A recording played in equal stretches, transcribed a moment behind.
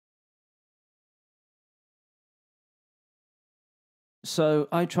So,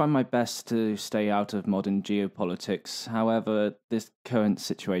 I try my best to stay out of modern geopolitics, however, this current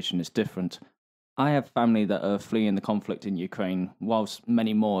situation is different. I have family that are fleeing the conflict in Ukraine, whilst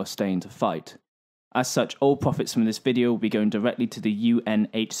many more are staying to fight. As such, all profits from this video will be going directly to the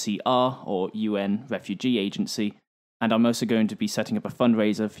UNHCR, or UN Refugee Agency, and I'm also going to be setting up a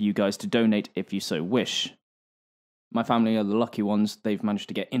fundraiser for you guys to donate if you so wish. My family are the lucky ones. They've managed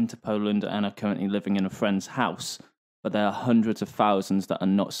to get into Poland and are currently living in a friend's house, but there are hundreds of thousands that are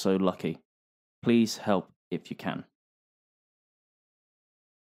not so lucky. Please help if you can.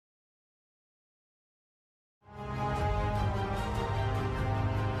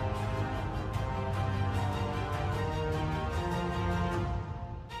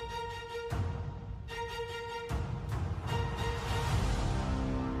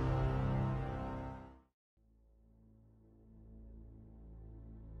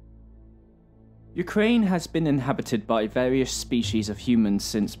 Ukraine has been inhabited by various species of humans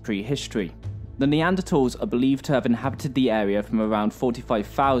since prehistory. The Neanderthals are believed to have inhabited the area from around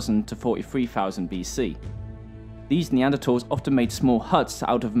 45,000 to 43,000 BC. These Neanderthals often made small huts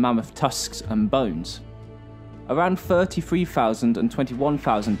out of mammoth tusks and bones. Around 33,000 and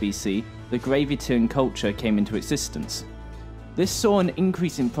 21,000 BC, the Gravettian culture came into existence. This saw an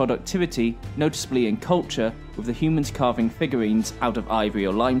increase in productivity, noticeably in culture, with the humans carving figurines out of ivory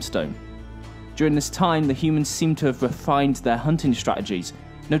or limestone. During this time, the humans seem to have refined their hunting strategies,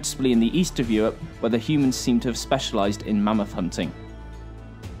 noticeably in the east of Europe, where the humans seem to have specialised in mammoth hunting.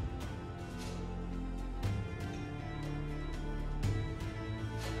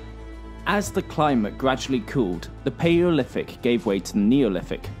 As the climate gradually cooled, the Paleolithic gave way to the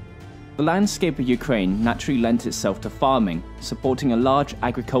Neolithic. The landscape of Ukraine naturally lent itself to farming, supporting a large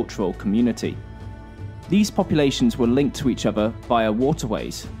agricultural community. These populations were linked to each other via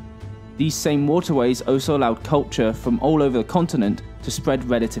waterways. These same waterways also allowed culture from all over the continent to spread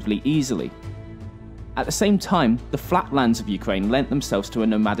relatively easily. At the same time, the flatlands of Ukraine lent themselves to a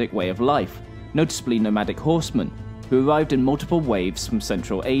nomadic way of life, noticeably nomadic horsemen, who arrived in multiple waves from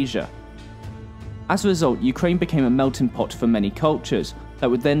Central Asia. As a result, Ukraine became a melting pot for many cultures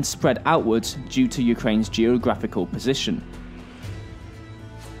that would then spread outwards due to Ukraine's geographical position.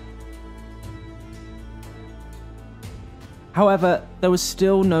 However, there was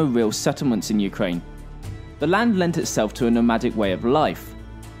still no real settlements in Ukraine. The land lent itself to a nomadic way of life.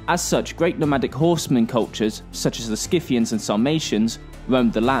 As such, great nomadic horseman cultures, such as the Scythians and Sarmatians,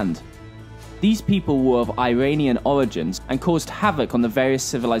 roamed the land. These people were of Iranian origins and caused havoc on the various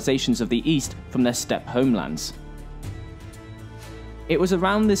civilizations of the east from their steppe homelands. It was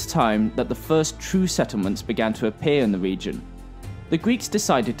around this time that the first true settlements began to appear in the region. The Greeks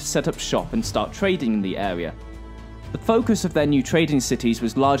decided to set up shop and start trading in the area. The focus of their new trading cities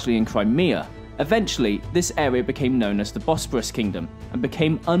was largely in Crimea. Eventually, this area became known as the Bosporus Kingdom and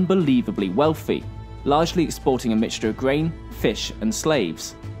became unbelievably wealthy, largely exporting a mixture of grain, fish, and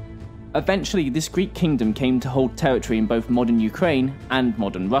slaves. Eventually, this Greek kingdom came to hold territory in both modern Ukraine and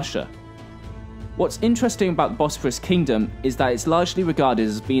modern Russia. What's interesting about the Bosporus Kingdom is that it's largely regarded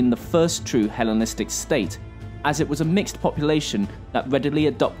as being the first true Hellenistic state, as it was a mixed population that readily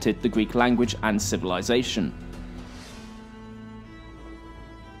adopted the Greek language and civilization.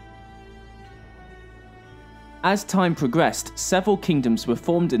 As time progressed, several kingdoms were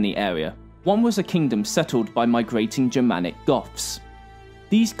formed in the area. One was a kingdom settled by migrating Germanic Goths.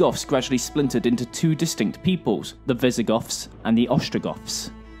 These Goths gradually splintered into two distinct peoples, the Visigoths and the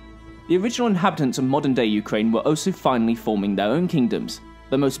Ostrogoths. The original inhabitants of modern-day Ukraine were also finally forming their own kingdoms,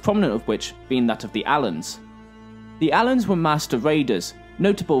 the most prominent of which being that of the Alans. The Alans were master raiders,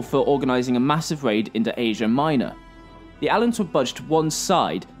 notable for organising a massive raid into Asia Minor. The Alans were budged to one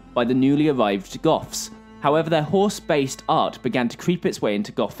side by the newly arrived Goths. However, their horse-based art began to creep its way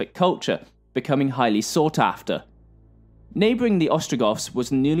into Gothic culture, becoming highly sought after. Neighbouring the Ostrogoths was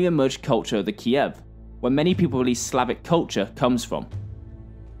the newly emerged culture of the Kiev, where many people believe Slavic culture comes from.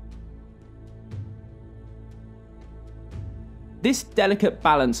 This delicate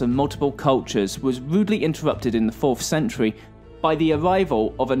balance of multiple cultures was rudely interrupted in the 4th century by the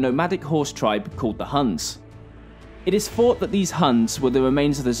arrival of a nomadic horse tribe called the Huns. It is thought that these Huns were the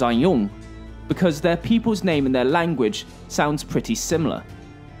remains of the Zayung, because their people's name and their language sounds pretty similar.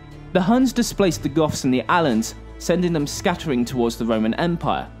 The Huns displaced the Goths and the Alans, sending them scattering towards the Roman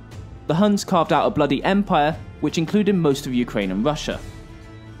Empire. The Huns carved out a bloody empire, which included most of Ukraine and Russia.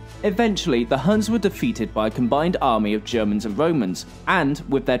 Eventually, the Huns were defeated by a combined army of Germans and Romans, and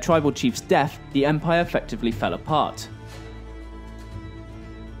with their tribal chief's death, the empire effectively fell apart.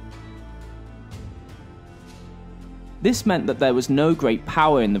 This meant that there was no great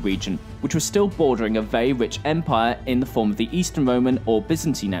power in the region, which was still bordering a very rich empire in the form of the Eastern Roman or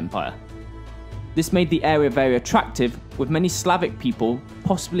Byzantine Empire. This made the area very attractive, with many Slavic people,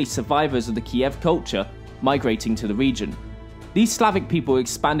 possibly survivors of the Kiev culture, migrating to the region. These Slavic people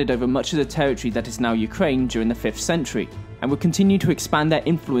expanded over much of the territory that is now Ukraine during the 5th century, and would continue to expand their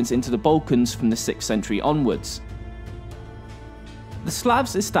influence into the Balkans from the 6th century onwards. The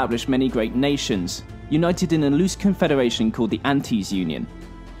Slavs established many great nations, united in a loose confederation called the Antes Union.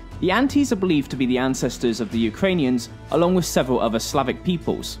 The Antes are believed to be the ancestors of the Ukrainians, along with several other Slavic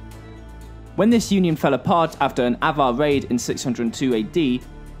peoples. When this union fell apart after an Avar raid in 602 AD,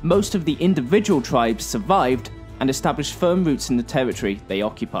 most of the individual tribes survived and established firm roots in the territory they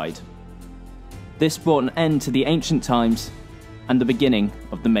occupied. This brought an end to the ancient times and the beginning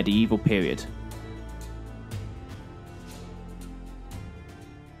of the medieval period.